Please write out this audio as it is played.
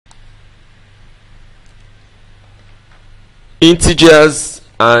Integers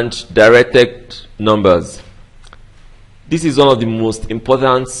and directed numbers. This is one of the most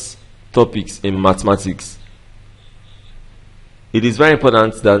important topics in mathematics. It is very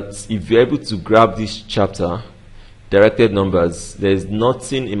important that if you're able to grab this chapter, directed numbers, there is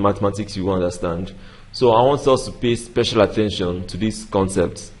nothing in mathematics you won't understand. So I want us to pay special attention to this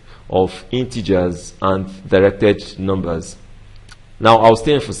concept of integers and directed numbers. Now, I'll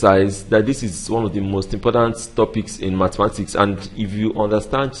still emphasize that this is one of the most important topics in mathematics, and if you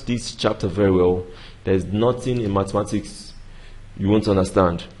understand this chapter very well, there's nothing in mathematics you won't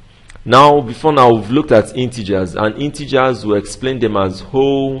understand. Now, before now, we've looked at integers, and integers, we explain them as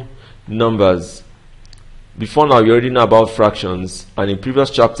whole numbers. Before now, you already know about fractions, and in previous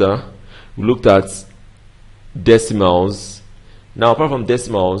chapter, we looked at decimals. Now, apart from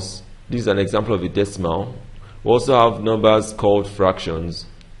decimals, this is an example of a decimal. We also have numbers called fractions.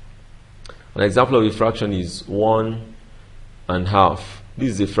 An example of a fraction is 1.5.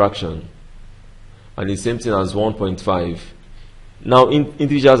 This is a fraction, and the same thing as 1.5. Now,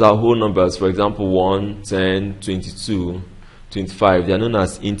 integers are whole numbers. For example, 1, 10, 22, 25. They are known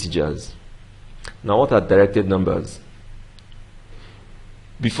as integers. Now, what are directed numbers?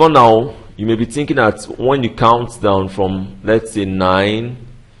 Before now, you may be thinking that when you count down from, let's say, 9,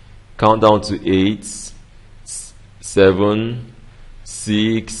 count down to 8, 7,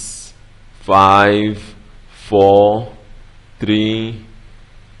 6, 5, 4, 3,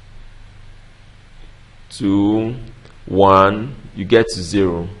 2, 1, you get to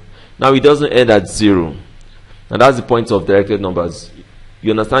 0. Now, it doesn't end at 0. And that's the point of directed numbers.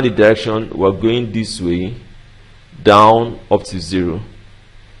 You understand the direction. We're going this way, down up to 0.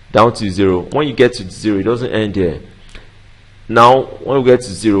 Down to 0. When you get to 0, it doesn't end there. Now, when we get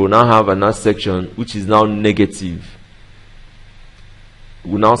to 0, we now have another section which is now negative.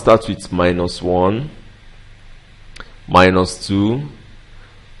 We now start with -1, -2,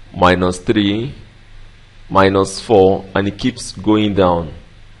 -3, -4, and it keeps going down.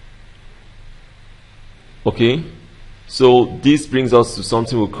 Okay? So this brings us to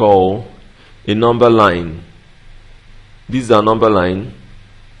something we call a number line. This is a number line.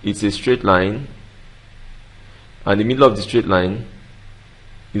 It's a straight line, and the middle of the straight line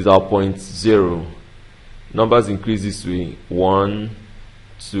is our point 0. Numbers increase this way: 1,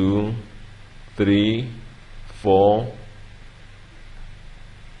 2, 3, 4,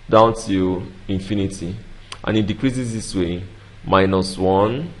 down to infinity, and it decreases this way: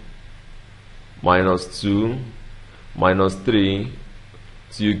 -1, -2, -3,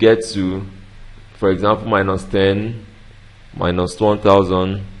 till you get to, for example, -10,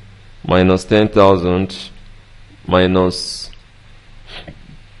 -1,000, -10,000,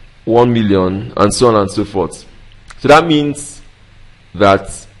 -1,000,000, and so on and so forth. So that means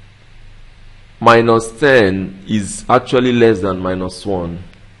that -10 is actually less than -1.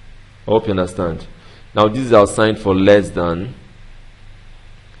 I hope you understand. Now, this is our sign for less than.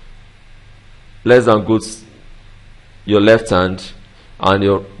 Less than goes your left hand, and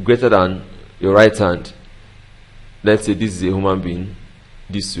your greater than your right hand. Let's say this is a human being,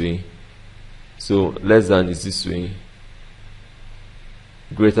 this way. So less than is this way,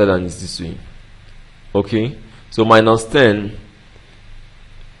 greater than is this way. Okay? So -10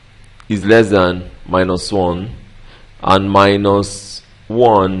 is less than -1, and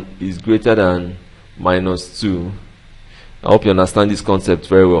 -1 is greater than -2. I hope you understand this concept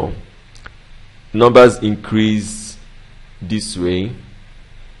very well. Numbers increase this way.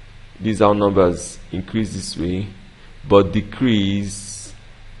 These are numbers increase this way, but decrease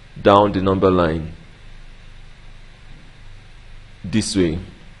down the number line this way.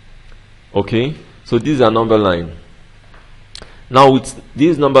 Okay? So this is a number line. Now, with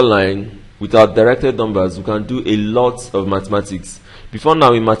this number line, with our directed numbers, we can do a lot of mathematics. Before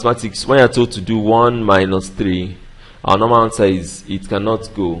now, in mathematics, when you're told to do 1 - 3, our normal answer is it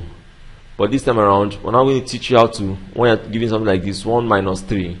cannot go. But this time around, we're now going to teach you how to, when you're giving something like this, 1 -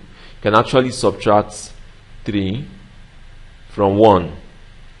 3, you can actually subtract 3 from 1.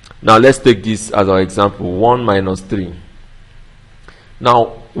 Now, let's take this as our example, 1 - 3.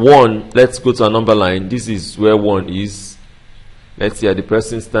 Now, 1, let's go to a number line. This is where 1 is. Let's see, the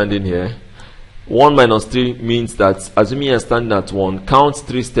person standing here. 1 - 3 means that, assuming you're standing at 1, count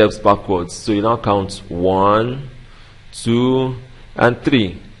 3 steps backwards. So you now count 1, 2, and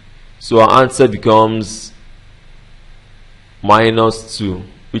 3. So our answer becomes -2,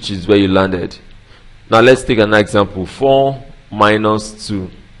 which is where you landed. Now let's take another example. 4 - 2.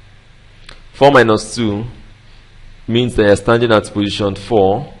 4 - 2 means that you're standing at position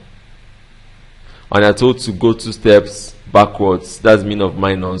 4, and you're told to go 2 steps backwards. That's mean of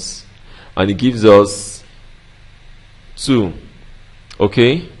minus, and it gives us 2.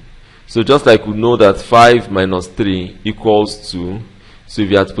 Okay, so just like we know that 5 minus 3 equals 2, so if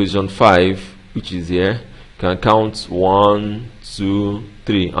you're at position 5, which is here, you can count 1, 2,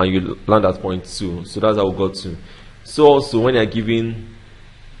 3, and you land at point 2. So that's how we got 2. So also when you're given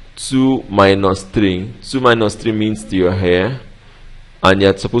 2 minus 3, 2 minus 3 means you're here, and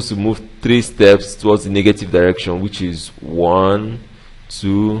you're supposed to move 3 steps towards the negative direction, which is 1,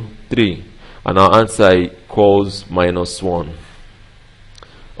 2, 3, and our answer equals minus 1.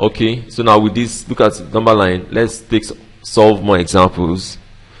 Okay, so now with this, look at the number line. Let's solve more examples.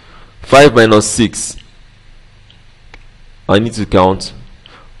 5 minus 6, I need to count.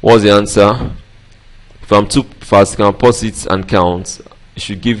 What's the answer? If I'm too fast, I can pause it and count. It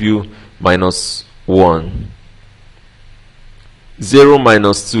should give you minus 1. 0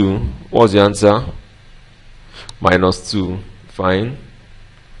 minus 2, what's the answer? Minus 2. Fine.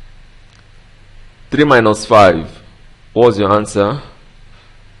 3 minus 5, what's your answer?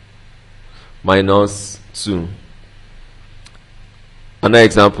 Minus 2. Another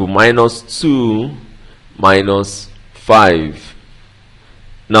example, minus 2 minus 5.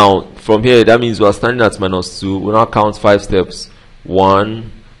 Now from here, that means we are standing at minus 2. We'll now count 5 steps.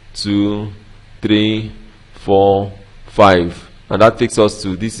 1, 2, 3, 4, 5, and that takes us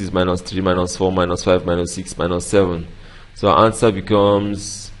to, this is minus 3, minus 4, minus 5, minus 6, minus 7. So our answer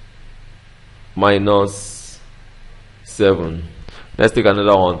becomes minus 7. Let's take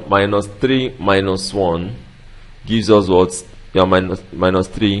another one. Minus 3 minus 1 gives us what? Yeah, minus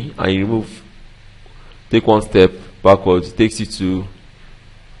 3, and you take one step backwards, it takes you to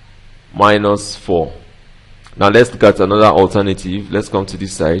minus 4. Now let's look at another alternative. Let's come to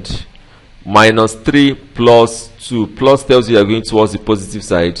this side. Minus 3 plus 2. Plus tells you you're going towards the positive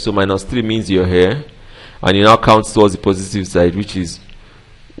side. So minus 3 means you're here. And you now count towards the positive side, which is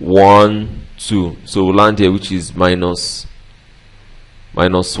 1, 2. So we'll land here, which is minus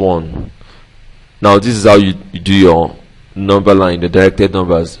 1. Now this is how you do your number line, the directed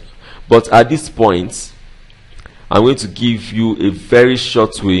numbers. But at this point, I'm going to give you a very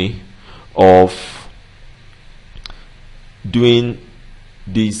short way of doing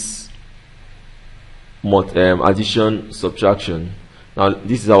this addition, subtraction. Now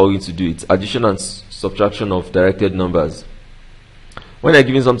this is how we're going to do it: addition and subtraction of directed numbers. When I'm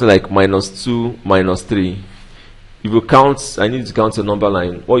giving something like minus 2 minus 3, if you count, I need to count a number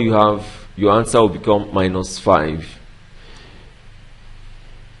line. What you have, your answer will become minus 5.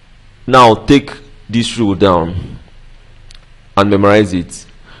 Now take this rule down and memorize it.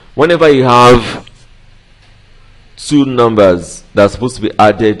 Whenever you have two numbers that are supposed to be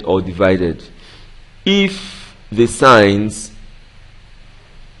added or divided, if the signs,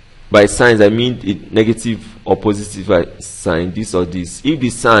 by signs I mean a negative or positive sign, this or this, if the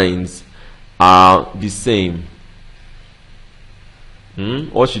signs are the same,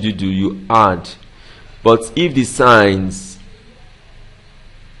 what should you do? You add. But if the signs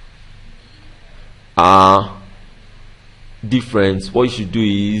are different, what you should do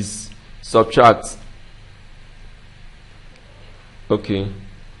is subtract. Okay,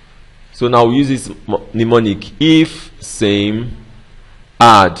 so now we use this mnemonic: if same,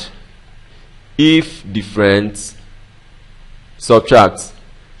 add; if different, subtract.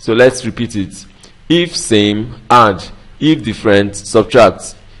 So let's repeat it: if same, add; if different,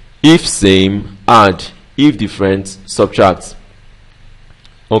 subtract; if same, add; if different, subtract.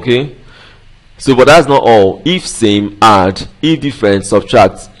 Okay, so but that's not all. If same, add; if different,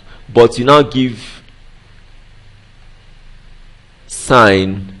 subtract. But you now give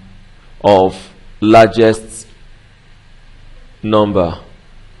sign of largest number.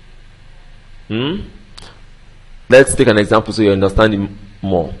 Let's take an example so you understand it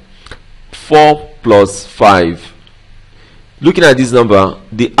more. 4 plus 5. Looking at this number,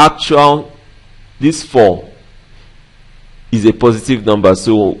 this 4 is a positive number,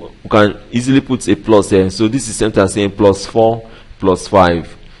 so we can easily put a plus here. So this is same as saying plus 4 plus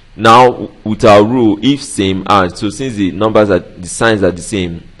 5. Now with our rule, if same, add. So since the signs are the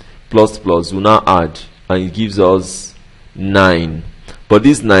same, plus plus will now add, and it gives us 9. But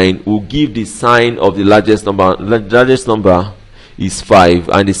this 9 will give the sign of the largest number. The largest number is 5,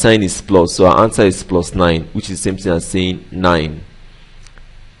 and the sign is plus, so our answer is plus 9, which is the same thing as saying 9.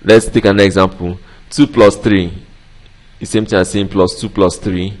 Let's take an example. 2 plus 3 is the same thing as saying plus 2 plus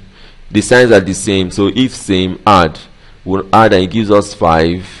 3. The signs are the same, so if same, add. We'll add, and it gives us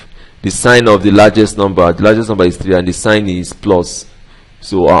 5. The sign of the largest number is 3, and the sign is plus,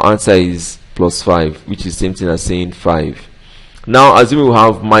 so our answer is plus 5, which is the same thing as saying 5. Now assuming we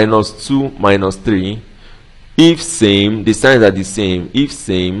have minus 2 minus 3, if same, the signs are the same. If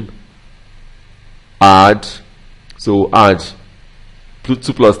same, add, So add 2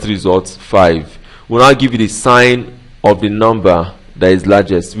 plus 3 is what? 5. We'll now give you the sign of the number that is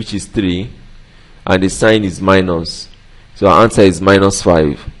largest, which is 3, and the sign is minus. So our answer is minus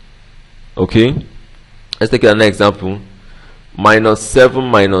 5. Okay, let's take another example. Minus 7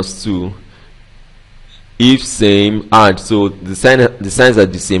 minus 2. If same, add. So the signs are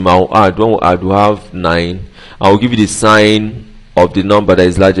the same. I'll add. When we add, we'll have 9. I'll give you the sign of the number that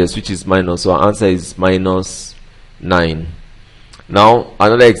is largest, which is minus. So our answer is minus 9. Now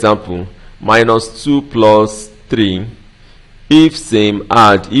another example. Minus 2 plus 3. If same,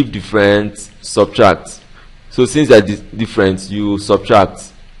 add. If different, subtract. So since they are different, you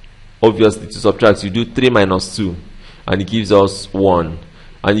subtract. Obviously, to subtract, you do 3 minus 2, and it gives us 1.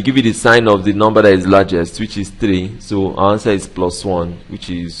 And you give it the sign of the number that is largest, which is 3. So our answer is plus 1, which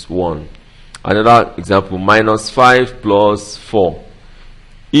is 1. Another example, minus 5 plus 4.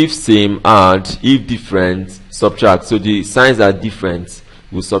 If same, add. If different, subtract. So the signs are different.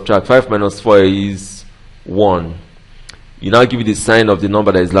 We'll subtract. 5 minus 4 is 1. You now give it the sign of the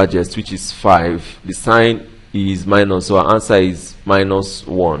number that is largest, which is 5. The sign is minus, so our answer is minus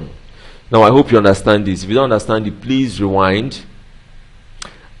 1. Now I hope you understand this. If you don't understand it, please rewind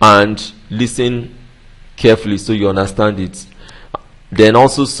and listen carefully so you understand it. Then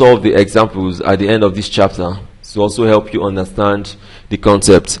also solve the examples at the end of this chapter to also help you understand the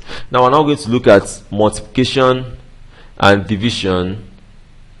concept. Now we're now going to look at multiplication and division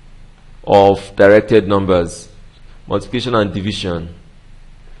of directed numbers. Multiplication and division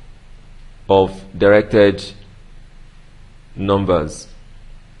of directed numbers.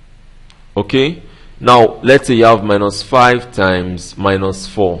 Okay, now let's say you have minus 5 times minus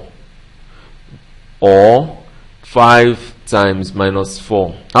 4, or 5 times minus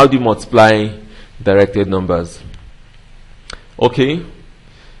 4. How do you multiply directed numbers? Okay,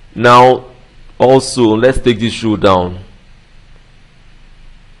 now also let's take this rule down.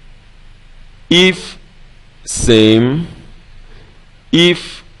 If same,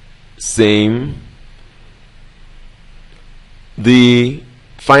 the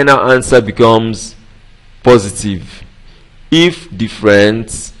final answer becomes positive. If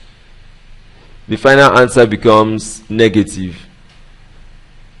different, the final answer becomes negative.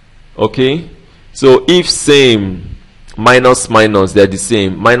 Okay, so if same minus minus, they are the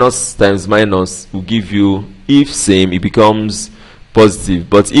same. Minus times minus will give you, if same, it becomes positive.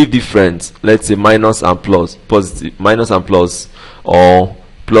 But if different, let's say minus and plus, positive, minus and plus, or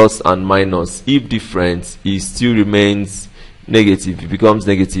plus and minus, if different, it still remains negative. It becomes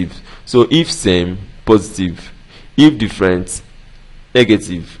negative. So if same, positive. If different,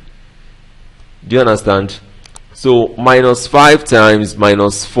 negative. Do you understand? So minus 5 times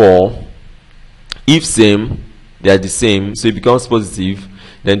minus 4, if same, they are the same, so it becomes positive.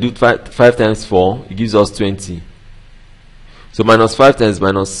 Then do 5 times 4, it gives us 20. So minus 5 times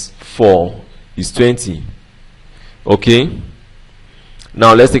minus 4 is 20. Okay,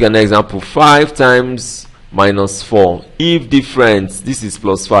 now let's take an example. 5 times minus 4. If different, this is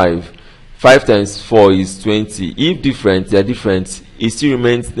plus 5. 5 times 4 is 20. If different, they are different, it still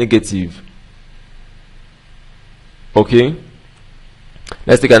remains negative. Okay,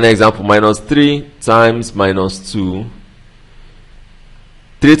 let's take an example. Minus 3 times minus 2.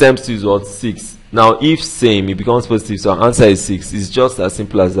 3 times 2 is what? 6. Now if same, it becomes positive, so our answer is 6. It's just as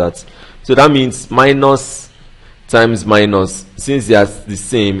simple as that. So that means minus times minus, since they are the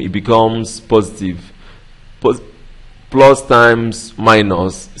same, it becomes positive. Plus times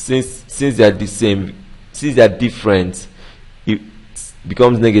minus, since they are the same, since they are different, it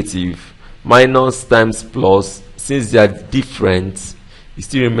becomes negative. Minus times plus, since they are different, it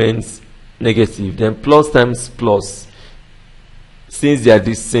still remains negative. Then plus times plus, since they are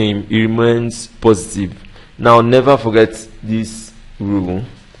the same, it remains positive. Now never forget this rule.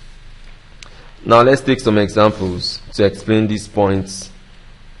 Now let's take some examples to explain these points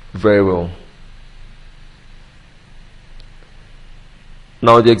very well.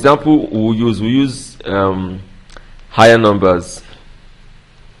 Now the example we use higher numbers.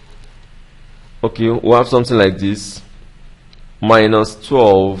 Okay, we'll have something like this. Minus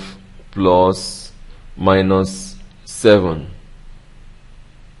 12 plus minus 7.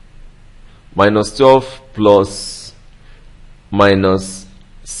 Minus 12 plus minus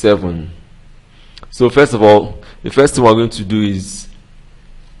 7. So first of all, the first thing we're going to do is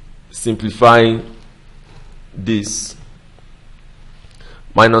simplify this.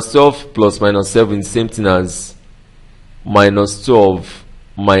 Minus 12 plus minus 7 is the same thing as minus 12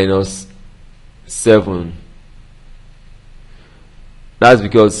 minus 7. That's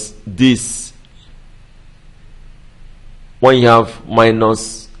because this, when you have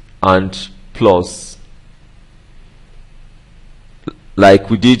minus and plus, like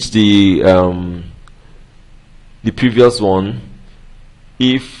we did the previous one,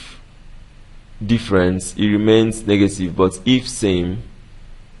 if difference, it remains negative, but if same,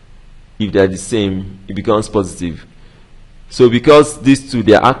 if they're the same, it becomes positive. So because these two,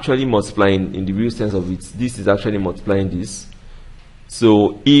 they're actually multiplying in the real sense of it, this is actually multiplying this.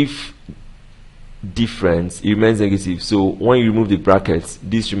 So if difference, it remains negative. So when you remove the brackets,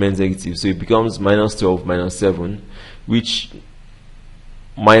 this remains negative. So it becomes minus 12 minus 7, which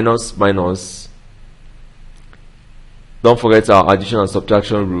minus minus, don't forget our addition and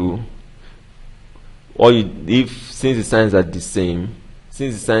subtraction rule. Or since the signs are the same,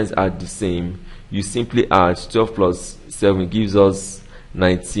 you simply add 12 plus 7 gives us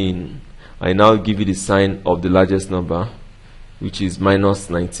 19. I now give you the sign of the largest number, which is minus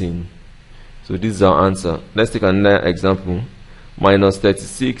 19. So this is our answer. Let's take another example. Minus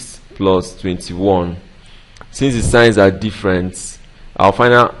 36 plus 21. Since the signs are different, our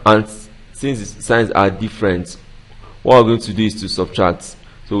final answer, since the signs are different, what we're going to do is to subtract.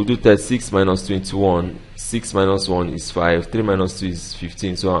 So we'll do 36 minus 21. 6 minus 1 is 5. 3 minus 2 is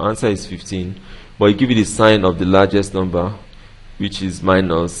 15. So our answer is 15. But it gives you the sign of the largest number, which is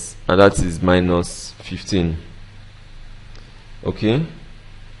minus, and that is minus 15. Okay?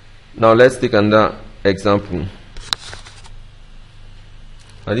 Now let's take another example.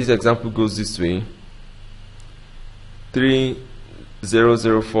 And this example goes this way.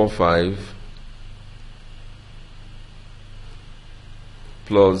 30045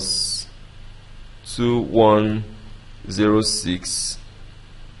 plus 2106,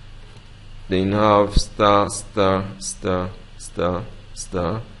 then have star star star star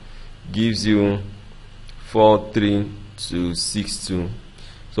star, gives you 43262.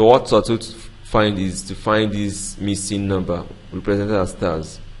 So what we're to find is to find this missing number represented as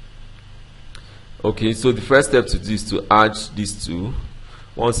stars. Okay, so the first step to do is to add these two.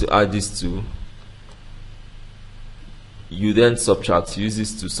 Once you add these two, you then subtract. Use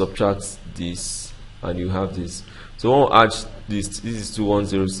this to subtract this, and you have this. So when we add this is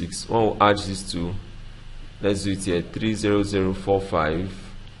 2106. When we add these two, let's do it here. 30045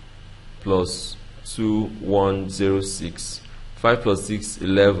 plus 2106. 5 plus 6,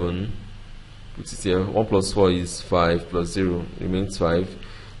 11. Put it here. 1 plus 4 is 5, plus 0 remains 5.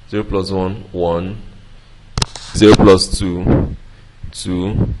 0 plus 1, 1. 0 plus 2,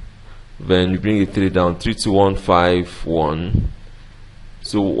 2. Then you bring the 3 down. 32151.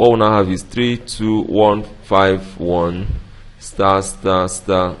 So what we now have is 32151 star star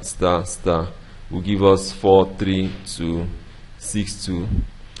star star star will give us 43262.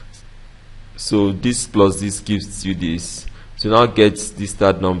 So this plus this gives you this. To now get this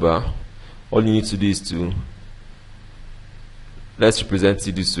third number, all you need to do is to, let's represent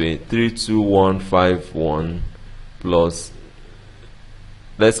it this way. 32151 plus,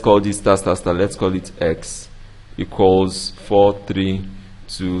 let's call this star star star, let's call it x, equals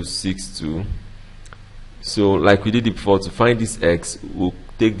 43262. So like we did it before, to find this x, we'll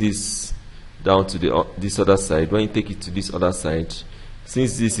take this down to this other side. When you take it to this other side,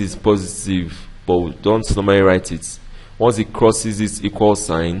 since this is positive, but don't normally write it, once it crosses this equal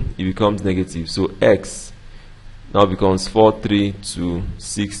sign, it becomes negative. So x now becomes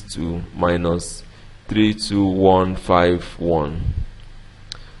 43262 minus 32151.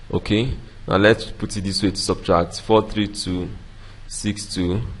 Okay, now let's put it this way to subtract.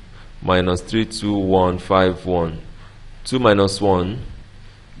 43262 minus 32151. 2 minus 1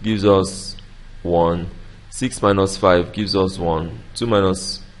 gives us 1. 6 minus 5 gives us 1. 2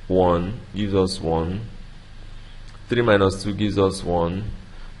 minus 1 gives us 1. 3 minus 2 gives us 1.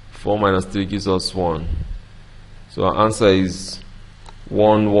 4 minus 3 gives us 1. So our answer is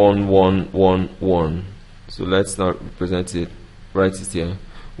 11111. So let's now represent it. Write it here.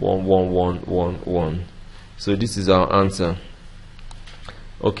 11111. So this is our answer.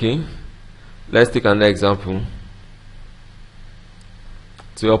 Okay, let's take another example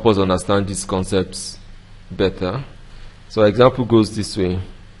to help us understand these concepts better. So example goes this way.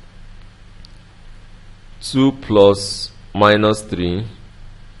 2 plus minus 3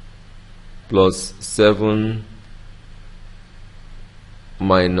 plus 7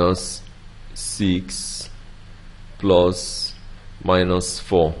 minus 6 plus minus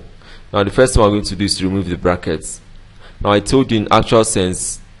 4. Now the first thing we're going to do is to remove the brackets. Now I told you in actual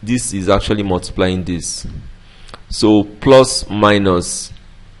sense, this is actually multiplying this. So plus minus,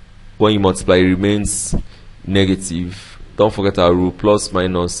 when you multiply, it remains negative. Don't forget our rule. Plus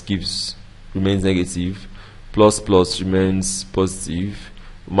minus remains negative. Plus plus remains positive.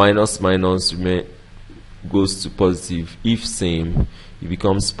 Minus minus goes to positive. If same, it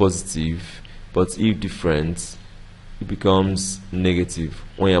becomes positive. But if different, it becomes negative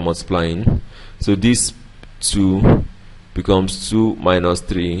when you're multiplying. So this 2 becomes 2 minus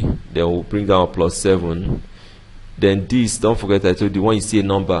 3, then we'll bring down plus 7. Then this, don't forget I told you, when you see a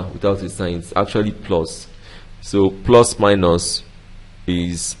number without a sign, it's actually plus. So plus minus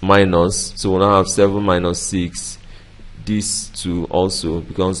is minus, so we'll now have 7 minus 6. This 2 also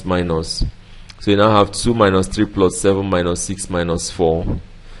becomes minus. So you now have 2 minus 3 plus 7 minus 6 minus 4.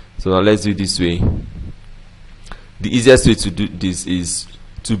 So now let's do it this way. The easiest way to do this is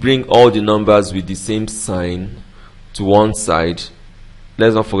to bring all the numbers with the same sign to one side.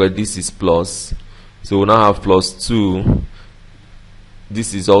 Let's not forget this is plus. So we'll now have plus 2.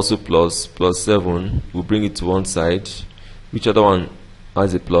 This is also plus 7. We'll bring it to one side. Which other one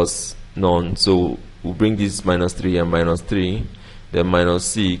has a plus? None. So we'll bring this minus 3 and minus 3. Then minus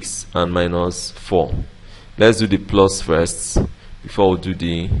 6 and minus 4. Let's do the plus first before we do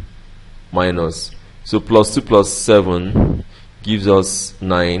the minus. So plus 2 plus 7 gives us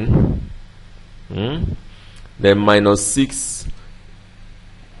 9. Then minus 6,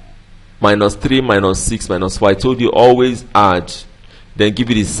 minus 3, minus 6, minus 4. I told you always add, then give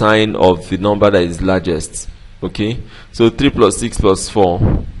it the sign of the number that is largest. Okay? So 3 plus 6 plus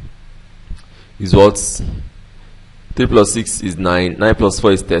 4 is what? 3 plus 6 is 9. 9 plus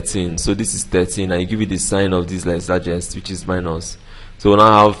 4 is 13. So this is 13. And you give it the sign of this that is largest, which is minus. So we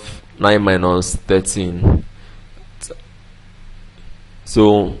now have 9 minus 13.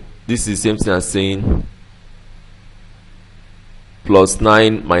 So this is the same thing as saying plus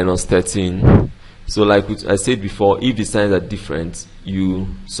 9 minus 13. So like I said before, if the signs are different, you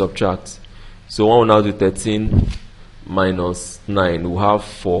subtract. So one will now do 13 minus 9. We'll have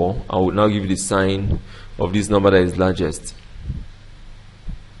 4. I will now give you the sign of this number that is largest.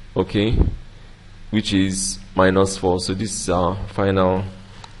 Okay? Which is minus 4. So this is our final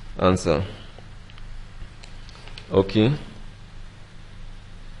answer. Okay?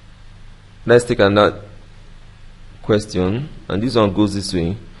 Let's take another question, and this one goes this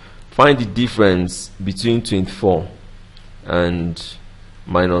way. Find the difference between 24 and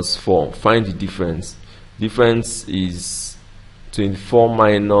minus 4. Find the difference. Difference is 24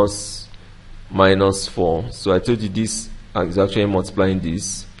 minus 4. So I told you this is actually multiplying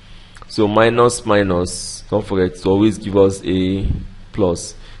this. So minus minus, don't forget to always give us a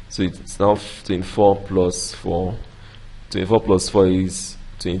plus. So it's now 24 plus 4. 24 plus 4 is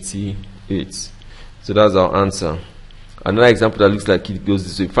 28. So that's our answer. Another example that looks like it goes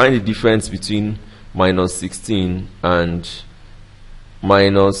this way. Find the difference between minus 16 and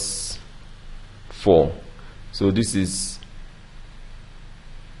minus 4. So this is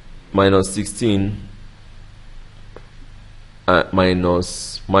minus 16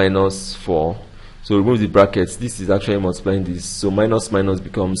 minus 4. So remove the brackets. This is actually multiplying this. So minus minus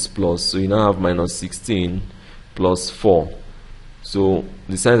becomes plus. So you now have minus 16 plus 4. So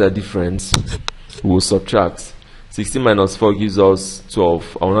the signs are different. We will subtract. 16 minus 4 gives us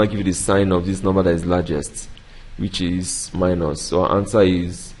 12. I will now give you the sign of this number that is largest, which is minus. So our answer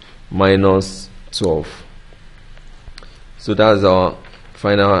is minus 12. So that's our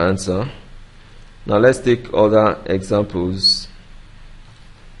final answer. Now let's take other examples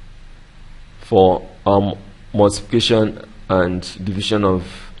for multiplication and division of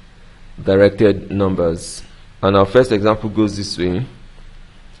directed numbers. And our first example goes this way.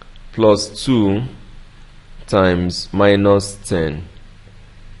 Plus 2 times minus 10.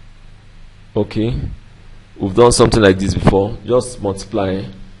 Okay, we've done something like this before. Just multiply.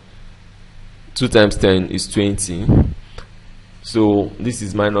 2 times 10 is 20. So this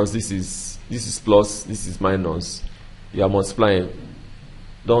is minus, this is plus, this is minus. You are multiplying.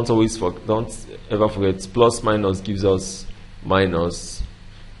 Don't ever forget, plus minus gives us minus.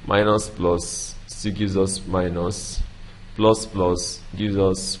 Minus plus still gives us minus. Plus plus gives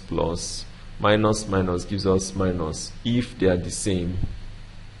us plus. Minus minus gives us minus. If they are the same,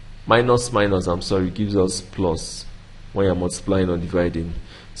 minus minus, gives us plus when you're multiplying or dividing.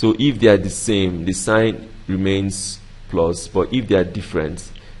 So if they are the same, the sign remains plus, but if they are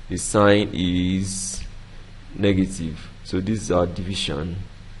different, the sign is negative. So this is our division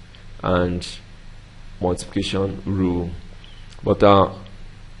and multiplication rule. But our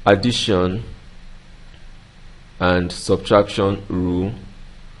addition and subtraction rule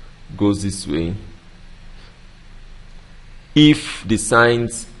goes this way. If the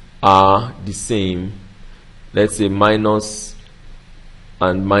signs are the same, let's say minus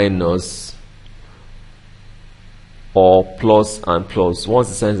and minus, or plus and plus, once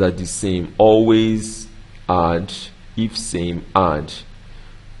the signs are the same, always add. If same, add.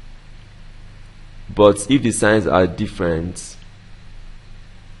 But if the signs are different,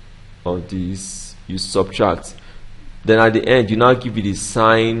 or this, you subtract. Then at the end, you now give it the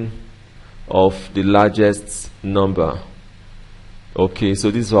sign of the largest number. Okay,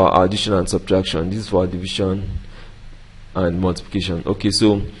 so this is for our addition and subtraction. This is for our division and multiplication. Okay,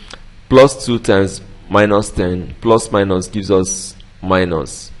 so plus 2 times minus 10. Plus minus gives us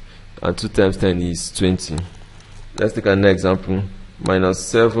minus. And 2 times 10 is 20. Let's take another example. Minus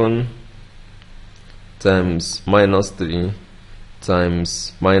 7 times minus 3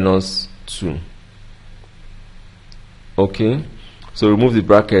 times minus 2. Okay, so remove the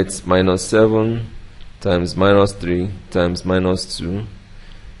brackets. Minus 7 times minus 3 times minus 2.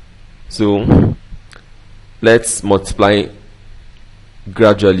 So let's multiply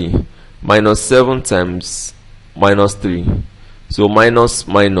gradually. Minus 7 times minus 3. So minus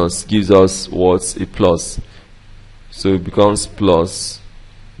minus gives us what? A plus. So it becomes plus.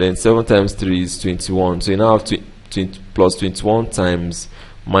 Then 7 times 3 is 21. So you now have plus 21 times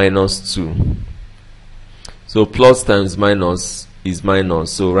minus 2. So plus times minus is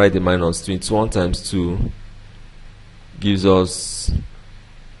minus. So write the minus. 21 times 2 gives us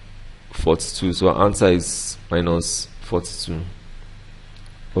 42. So our answer is minus 42.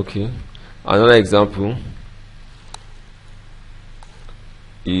 Okay. Another example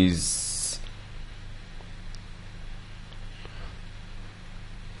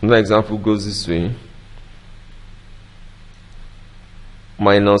goes this way.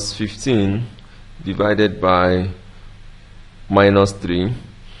 Minus 15 divided by minus 3.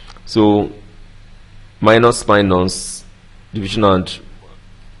 So minus minus, division and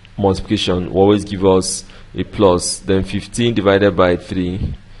multiplication will always give us a plus. Then 15 divided by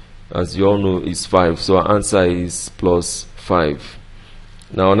 3, as you all know, is 5. So our answer is plus 5.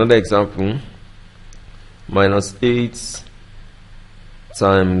 Now another example. Minus 8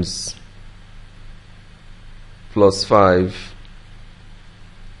 times plus 5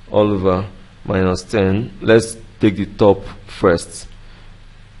 all over minus 10. Let's take the top first.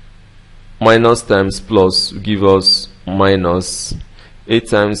 Minus times plus will give us minus. 8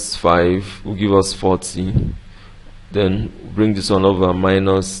 times 5 will give us 40. Then bring this one over,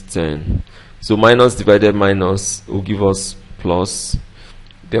 minus 10. So minus divided minus will give us plus.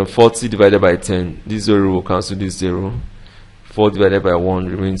 Then 40 divided by 10, this 0 will cancel this 0. 4 divided by 1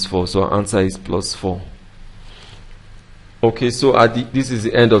 remains 4. So our answer is plus 4. Okay, so this is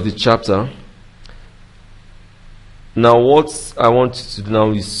the end of the chapter. Now what I want you to do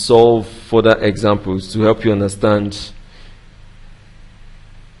now is solve further examples to help you understand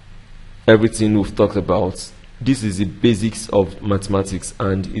everything we've talked about. This is the basics of mathematics,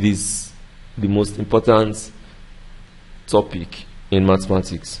 and it is the most important topic in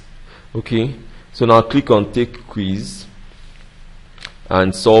mathematics. Okay, so now click on take quiz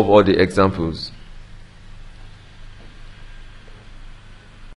and solve all the examples.